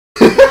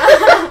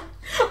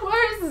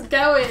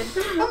going.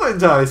 I'm not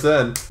entirely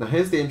certain. Now,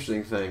 here's the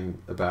interesting thing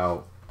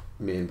about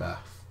me and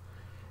Beth,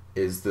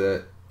 is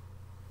that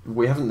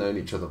we haven't known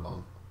each other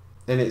long.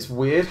 And it's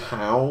weird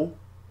how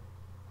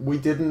we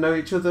didn't know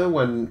each other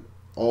when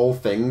all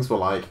things were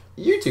like,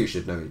 you two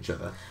should know each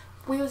other.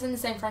 We was in the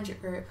same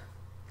friendship group,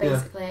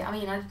 basically. Yeah. I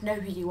mean, I know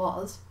who you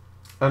was.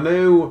 I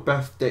know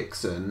Beth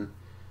Dixon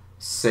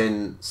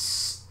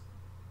since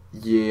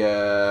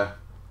year,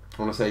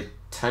 I want to say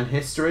 10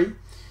 history,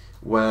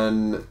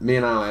 when me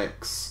and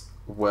Alex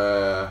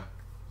were,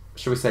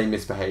 shall we say,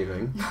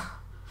 misbehaving.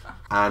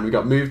 And we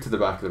got moved to the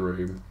back of the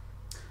room.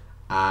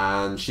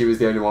 And she was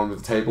the only one with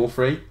the table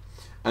free.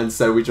 And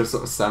so we just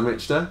sort of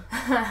sandwiched her.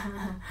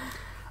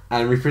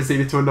 And we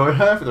proceeded to annoy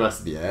her for the rest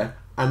of the year.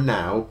 And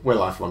now we're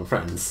lifelong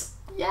friends.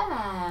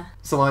 Yeah.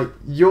 So, like,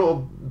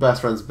 you're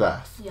best friends with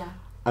Beth. Yeah.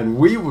 And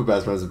we were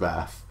best friends with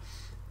Beth.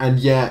 And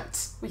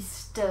yet... We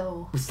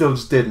still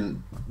just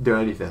didn't do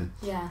anything.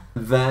 Yeah.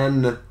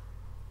 Then,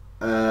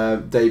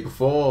 day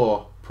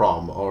before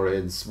prom, or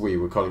as we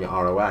were calling it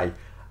ROA,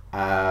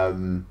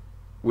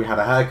 we had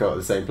a haircut at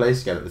the same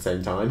place again at the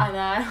same time. I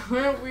know.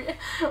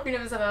 we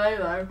never said hello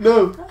though.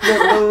 No, not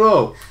at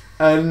all.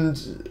 And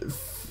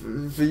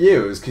for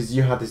you, it was because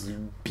you had this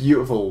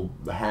beautiful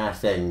hair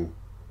thing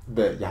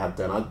that you had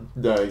done. I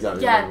know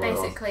exactly. Yeah,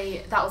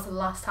 basically that was the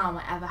last time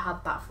I ever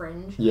had that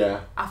fringe. Yeah.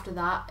 After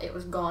that, it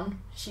was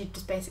gone. She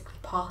just basically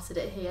parted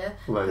it here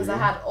because I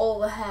had all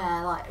the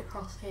hair like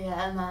across here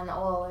and then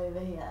all over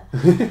here,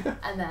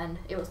 and then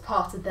it was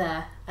parted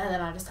there, and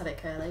then I just had it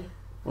curly.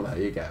 Well, there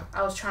you go.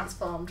 I was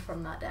transformed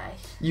from that day.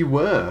 You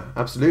were,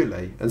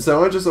 absolutely. And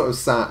so I just sort of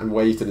sat and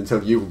waited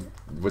until you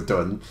were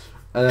done.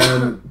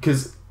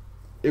 Because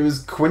it was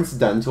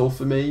coincidental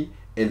for me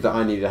in that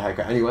I needed a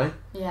haircut anyway.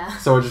 Yeah.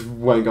 So I just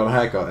went and got a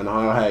haircut, and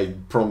hey,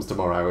 prom's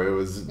tomorrow. It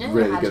was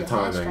really good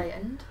timing. Hair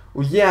straightened.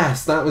 Well,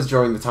 yes, that was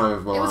during the time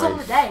of my life. It was on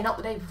the day, not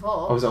the day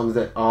before. I was on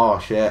the day. Oh,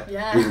 shit.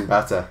 Yeah. Even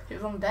better. It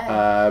was on the day.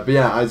 But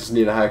yeah, I just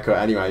needed a haircut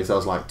anyway, so I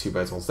was like 2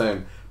 birds, 1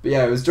 stone. But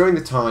yeah, it was during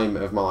the time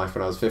of my life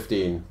when I was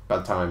 15,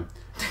 bad time.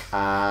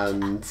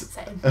 And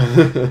Same.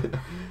 and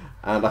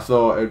I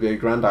thought it would be a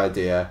grand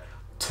idea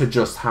to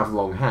just have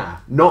long hair.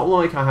 Not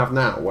like I have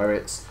now, where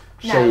it's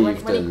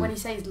shaved when he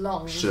says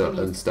long, shut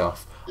and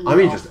stuff. Long. I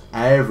mean, just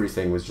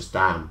everything was just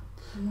down.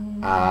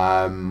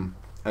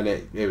 And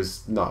it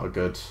was not a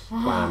good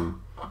plan.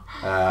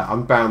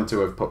 I'm bound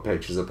to have put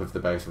pictures up of the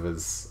both of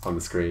us on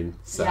the screen.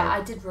 So yeah,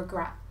 I did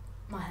regret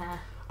my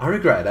hair. I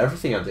regretted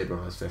everything I did when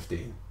I was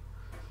 15.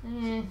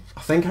 I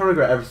think I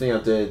regret everything I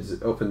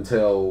did up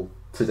until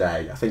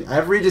today. I think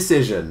every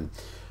decision...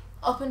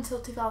 Up until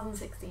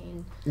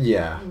 2016.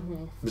 Yeah.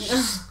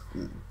 Just,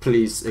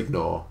 please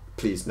ignore.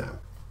 Please no.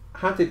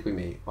 How did we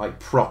meet?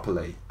 Like,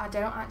 properly? I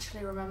don't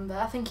actually remember.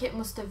 I think it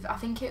was like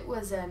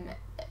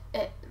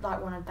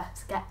one of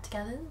Beth's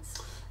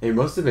get-togethers. It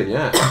must have been,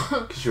 yeah.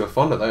 Because you were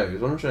fond of those,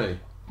 wasn't she?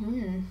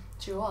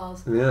 She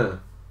was. Yeah.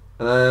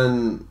 And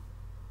then...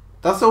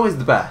 That's always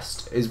the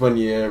best, is when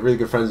you're really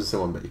good friends with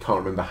someone but you can't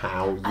remember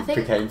how you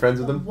became friends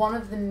with them. One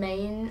of the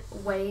main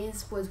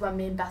ways was when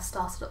me and Beth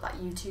started up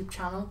that YouTube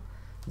channel.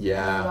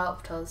 Yeah. And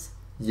helped us.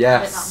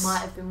 Yes. I think that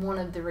might have been one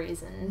of the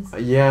reasons.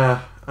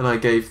 Yeah, and I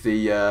gave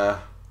the...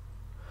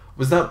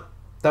 That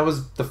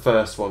was the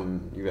first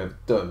one you ever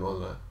done,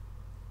 wasn't it?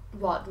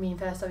 What, me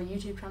first ever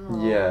YouTube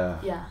channel? Yeah.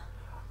 Yeah.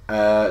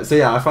 So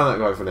yeah, I find that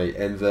quite funny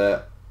in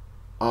that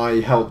I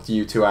helped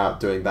you two out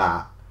doing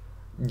that.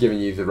 Giving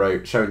you the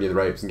rope, showing you the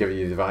ropes and giving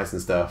you the advice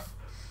and stuff,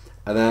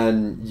 and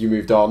then you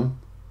moved on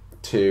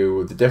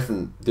to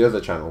the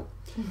other channel,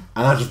 and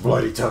I just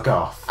bloody took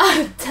off.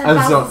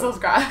 10,000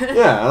 subscribers.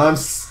 Yeah, and I'm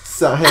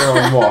sat here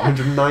on what,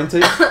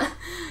 190?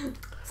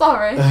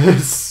 Sorry.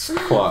 It's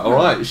quite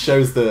alright. It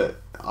shows that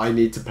I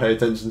need to pay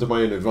attention to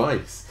my own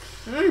advice.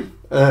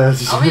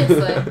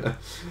 Obviously.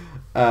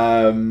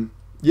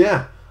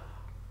 Yeah.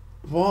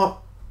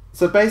 What?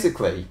 So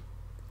basically,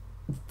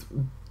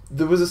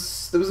 there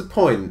was a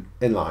point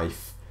in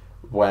life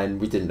when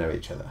we didn't know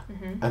each other,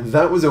 and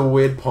that was a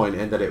weird point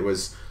in that it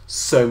was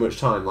so much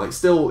time. Like,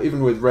 still,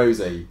 even with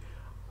Rosie,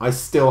 I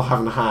still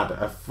haven't had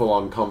a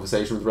full-on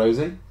conversation with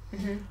Rosie.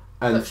 And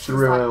but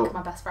throughout, like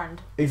my best friend.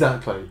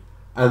 Exactly.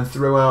 And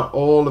throughout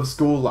all of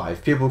school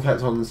life, people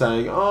kept on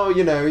saying, "Oh,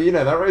 you know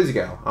that Rosie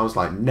girl." I was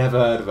like, never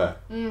heard of her,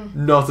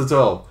 not at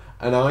all.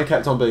 And I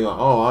kept on being like,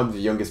 "Oh, I'm the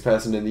youngest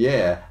person in the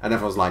year," and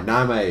everyone's like,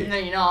 "Nah, mate. No,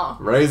 you're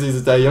not. Rosie's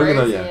a day younger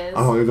than you." Is.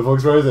 I'm like, "Who the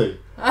fuck's Rosie?"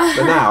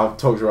 But now,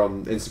 talk to her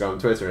on Instagram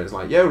and Twitter, and it's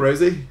like, "Yo,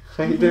 Rosie,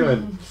 how you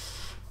doing?"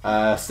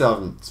 Still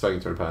haven't spoken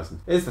to her in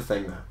person. Here's the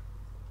thing, though.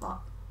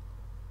 What?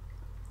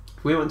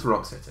 We went to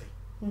Rock City.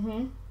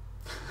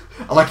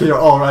 I like you're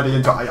already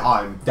into it.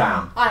 I'm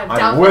down.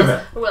 I'm with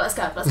it. Well, let's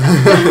go.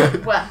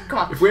 Well, come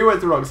on. If we went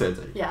to Rock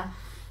City, yeah,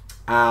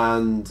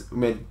 and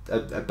made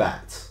a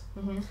bet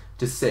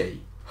to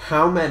see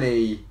how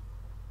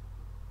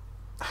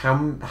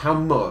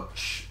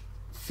much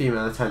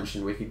female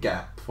attention we could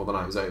get before the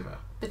night was over.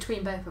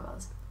 Between both of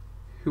us.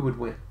 Who would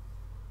win?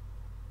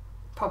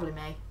 Probably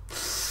me.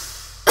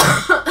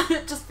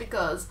 Just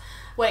because.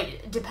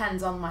 Wait, it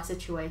depends on my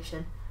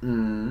situation.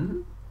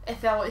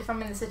 if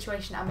I'm in the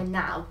situation I'm in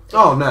now.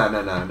 Oh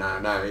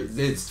no!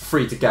 It's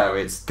free to go.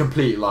 It's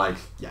complete like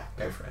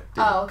go for it.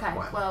 Okay.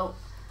 Whatever. Well,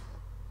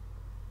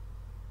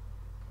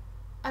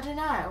 I don't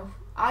know.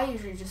 I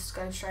usually just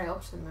go straight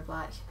up to them with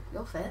like,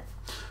 "You're fit."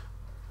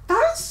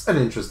 That's an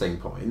interesting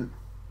point.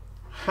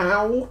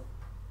 How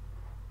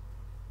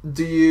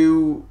do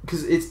you?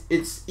 Because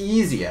it's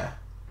easier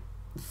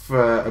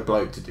for a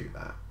bloke to do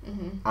that.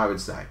 I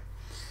would say,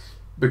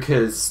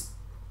 because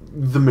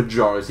the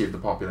majority of the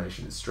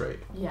population is straight.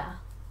 Yeah.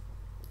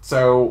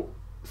 So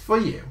for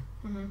you,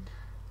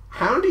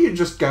 how do you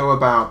just go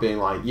about being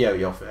like, "Yo,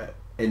 you're fit,"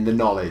 in the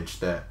knowledge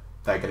that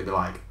they're going to be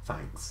like,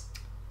 "Thanks."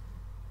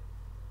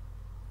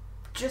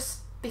 Just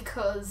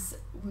because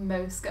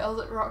most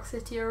girls at Rock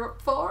City are up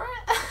for it.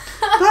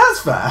 That's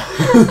fair.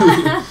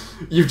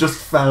 You've just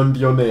found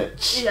your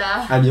niche.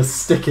 Yeah. And you're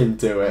sticking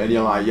to it, and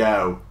you're like,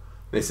 "Yo,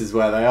 this is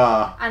where they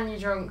are." And you're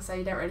drunk, so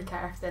you don't really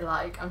care if they're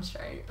like, "I'm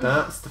straight."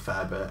 That's the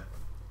fair bit.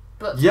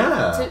 But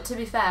yeah. To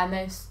be fair,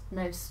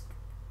 most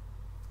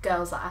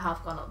girls that I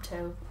have gone up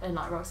to in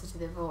like Rock City,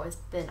 they've always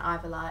been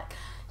either like,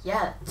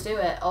 "Yeah, do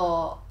it,"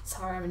 or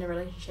 "Sorry, I'm in a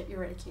relationship. You're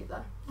really cute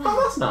though."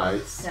 Oh, that's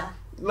nice. Yeah.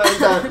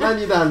 Laying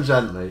you down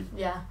gently.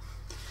 Yeah.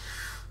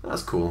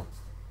 That's cool.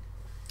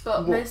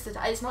 But most of the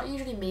time, it's not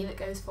usually me that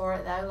goes for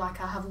it though. Like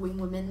I have wing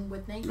women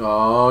with me.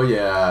 Oh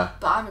yeah.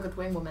 But I'm a good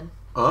wing woman.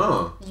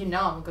 Oh. You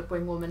know I'm a good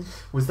wing woman.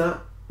 Was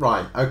that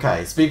right?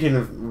 Okay. Speaking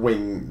of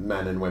wing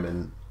men and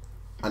women,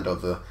 and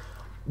other,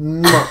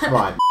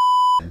 right.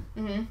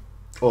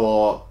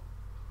 Or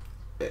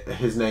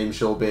his name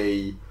shall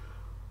be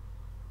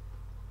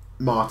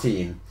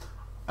Martine.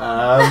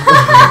 What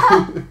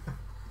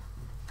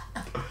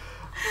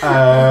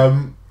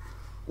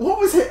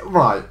was it?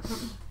 Right.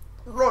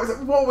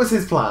 What was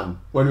his plan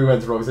when we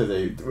went to Rock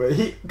City?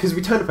 Because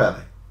we turned up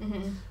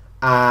early.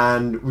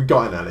 And we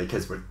got in early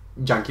because we're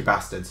janky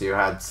bastards who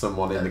had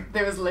someone in the...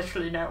 There was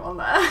literally no one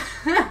there.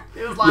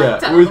 It was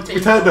like we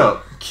turned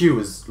up. Queue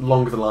was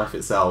longer than life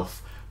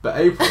itself. But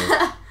April...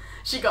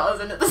 She got us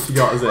in at the She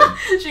got us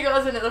in. She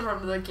got us in at the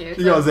front of the queue.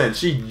 She got us in.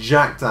 She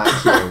jacked that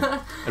queue.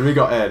 And we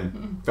got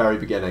in, very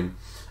beginning.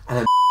 And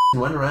then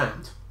went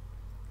around.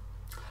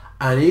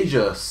 And he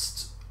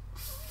just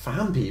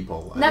found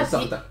people. No,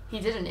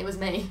 he didn't. It was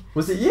me.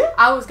 Was it you?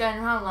 I was going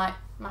around like,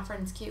 "My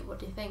friend's cute, what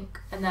do you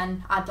think?" And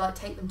then I'd like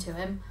take them to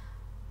him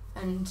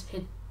and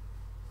he'd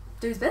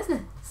do his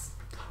business.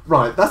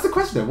 Right, that's the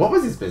question. What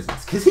was his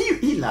business? Because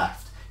he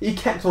left. He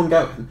kept on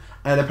going.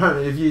 And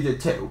apparently if you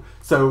did too.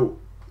 So...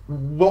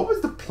 what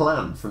was the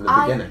plan from the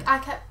beginning? I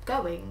kept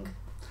going.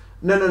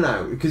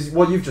 No, because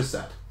what you've just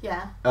said.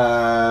 Yeah.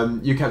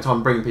 You kept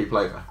on bringing people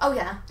over. Oh,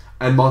 yeah.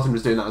 And Martin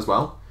was doing that as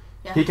well.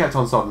 Yeah. He kept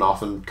on sodding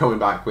off and coming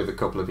back with a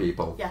couple of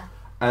people. Yeah.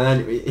 And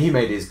then he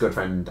made his good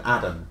friend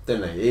Adam,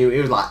 didn't he?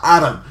 He was like,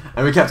 "Adam!"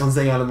 And we kept on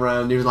seeing Adam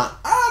around. He was like,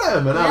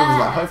 "Adam!" And Adam was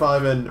like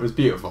high-fiving. It was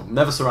beautiful.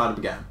 Never saw Adam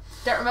again.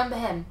 Don't remember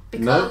him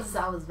because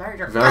I was very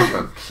drunk. Very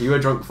drunk. You were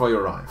drunk before you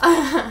arrived.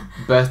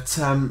 But,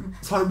 so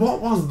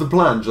what was the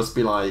plan? Just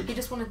be like... He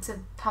just wanted to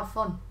have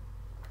fun.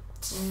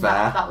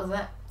 Fair. That was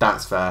it.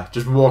 That's fair.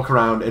 Just walk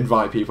around,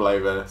 invite people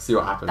over, see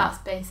what happens. That's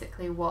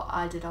basically what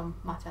I did on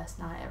my first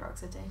night at Rock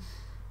City.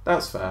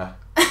 That's fair.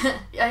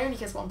 I only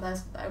kissed one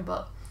person though,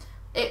 but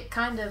it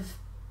kind of...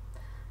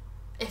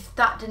 If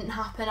that didn't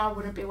happen, I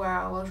wouldn't be where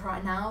I was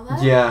right now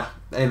though. Yeah,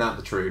 ain't that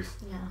the truth?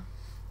 Yeah.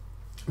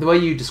 The way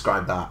you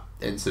described that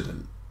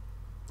incident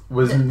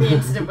was... The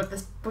incident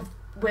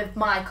with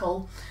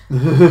Michael.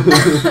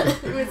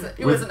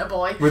 It wasn't a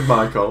boy. With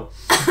Michael.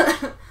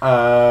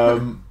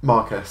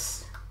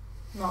 Marcus.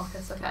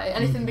 Marcus, okay.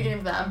 Anything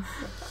beginning with them.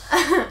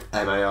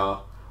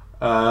 M-A-R.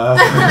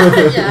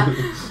 Yeah.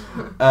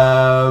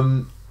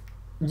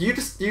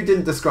 You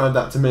didn't describe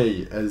that to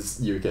me as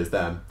you kissed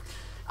them.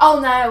 Oh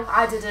no,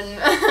 I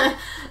didn't.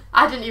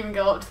 I didn't even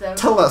go up to them.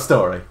 Tell that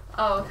story.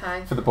 Oh,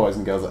 okay. For the boys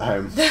and girls at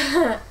home.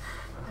 I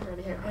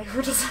really hope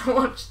April doesn't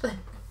watch this.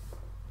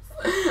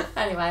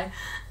 Anyway,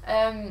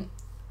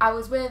 I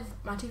was with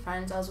my two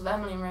friends. I was with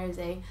Emily and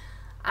Rosie,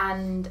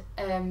 and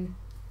I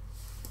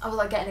was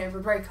like getting over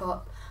a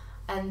breakup,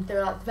 and they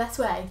were like, the best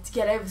way to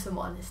get over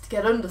someone is to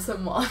get under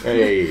someone.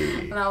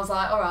 Hey. And I was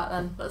like, alright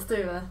then, let's do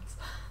this.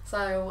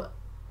 So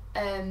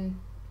I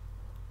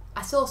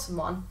saw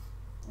someone,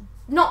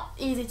 not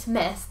easy to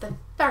miss, they're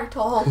very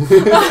tall.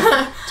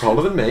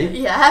 Taller than me.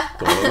 Yeah.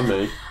 Taller than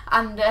me.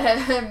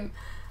 And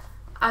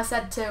I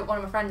said to one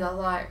of my friends, I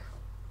was like,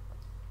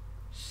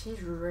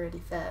 she's really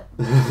fit.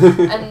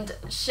 And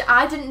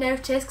I didn't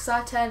notice because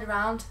I turned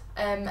around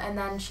and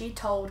then she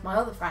told my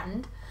other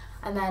friend,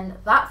 and then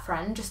that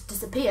friend just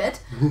disappeared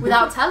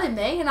without telling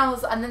me, and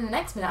then the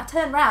next minute I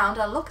turned around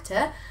and I looked at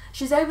her,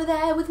 she's over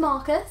there with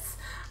Marcus,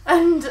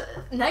 and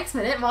next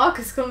minute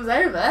Marcus comes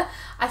over,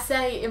 I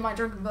say in my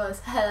drunken voice,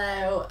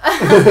 "Hello."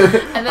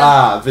 And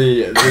then,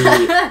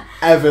 the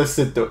ever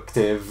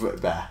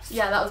seductive Beth.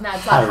 Yeah, that was me. I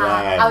was like,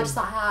 hi. I was just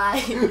like, hi.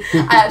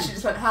 I actually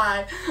just went,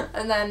 hi.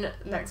 And then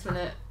next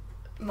minute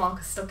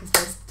Marcus stuck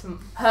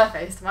her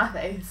face to my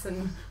face,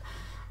 and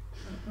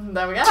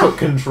there we go. Took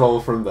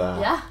control from there.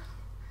 Yeah.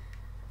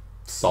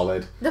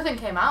 Solid. Nothing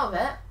came out of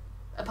it,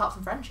 apart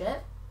from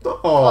friendship.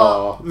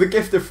 Oh, the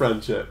gift of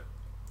friendship.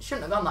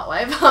 Shouldn't have gone that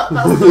way, but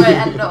that's the way it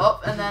ended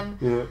up. And then,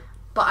 Yeah.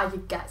 but I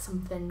did get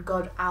something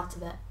good out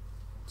of it.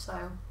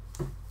 So.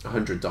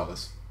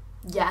 $100.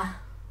 Yeah.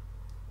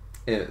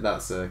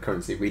 That's a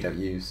currency we don't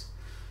use.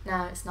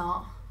 No, it's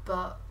not.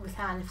 But we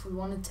can if we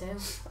wanted to.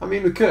 I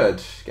mean, we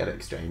could get it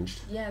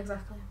exchanged. Yeah,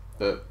 exactly.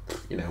 But,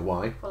 you know,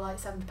 why? For like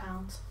 £70.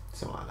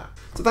 Something like that.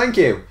 So thank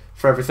you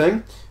for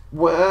everything.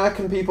 Where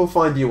can people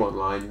find you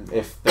online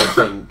if they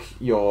think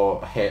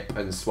you're hip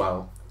and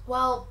swell?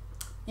 Well,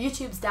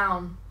 YouTube's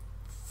down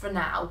for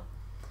now.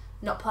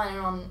 Not planning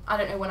on... I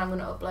don't know when I'm going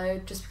to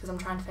upload, just because I'm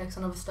trying to focus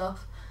on other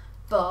stuff.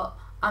 But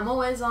I'm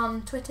always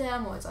on Twitter,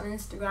 I'm always on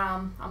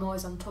Instagram, I'm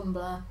always on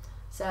Tumblr.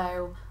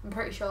 So I'm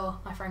pretty sure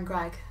my friend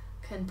Greg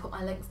can put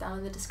my links down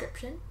in the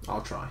description.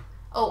 I'll try.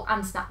 Oh,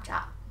 and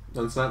Snapchat.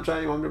 On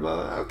Snapchat, you want me to...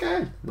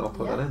 Okay, I'll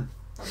put that in.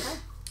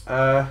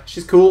 Okay.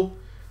 She's cool.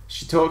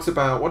 She talks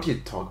about... What do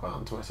you talk about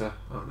on Twitter?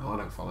 Oh no, I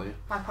don't follow you.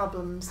 My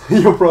problems.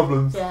 Your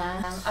problems.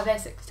 Yeah. I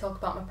basically talk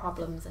about my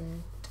problems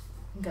and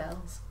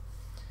girls.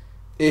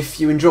 If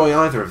you enjoy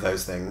either of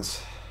those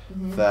things,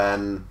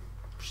 then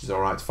she's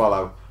alright to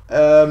follow.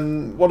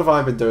 What have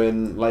I been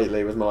doing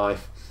lately with my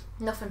life?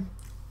 Nothing.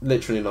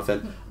 Literally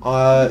nothing.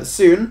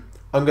 Soon,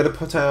 I'm going to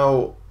put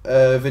out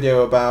a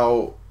video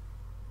about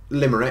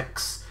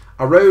limericks.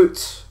 I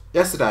wrote...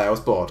 Yesterday I was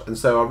bored, and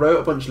so I wrote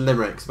a bunch of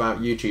limericks about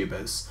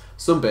YouTubers.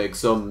 Some big,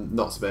 some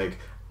not so big.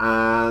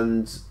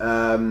 And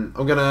I'm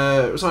going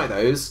to recite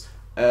those.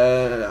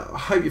 I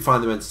hope you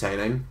find them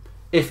entertaining.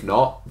 If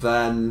not,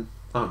 then,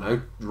 I don't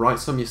know, write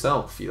some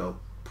yourself, you little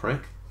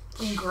prick.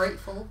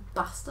 Ungrateful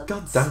bastard.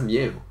 God damn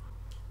you.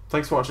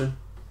 Thanks for watching.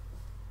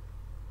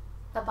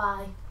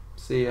 Bye-bye.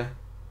 See ya.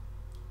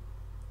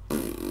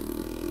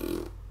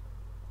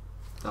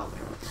 How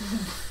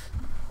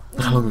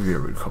long have you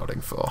been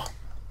recording for?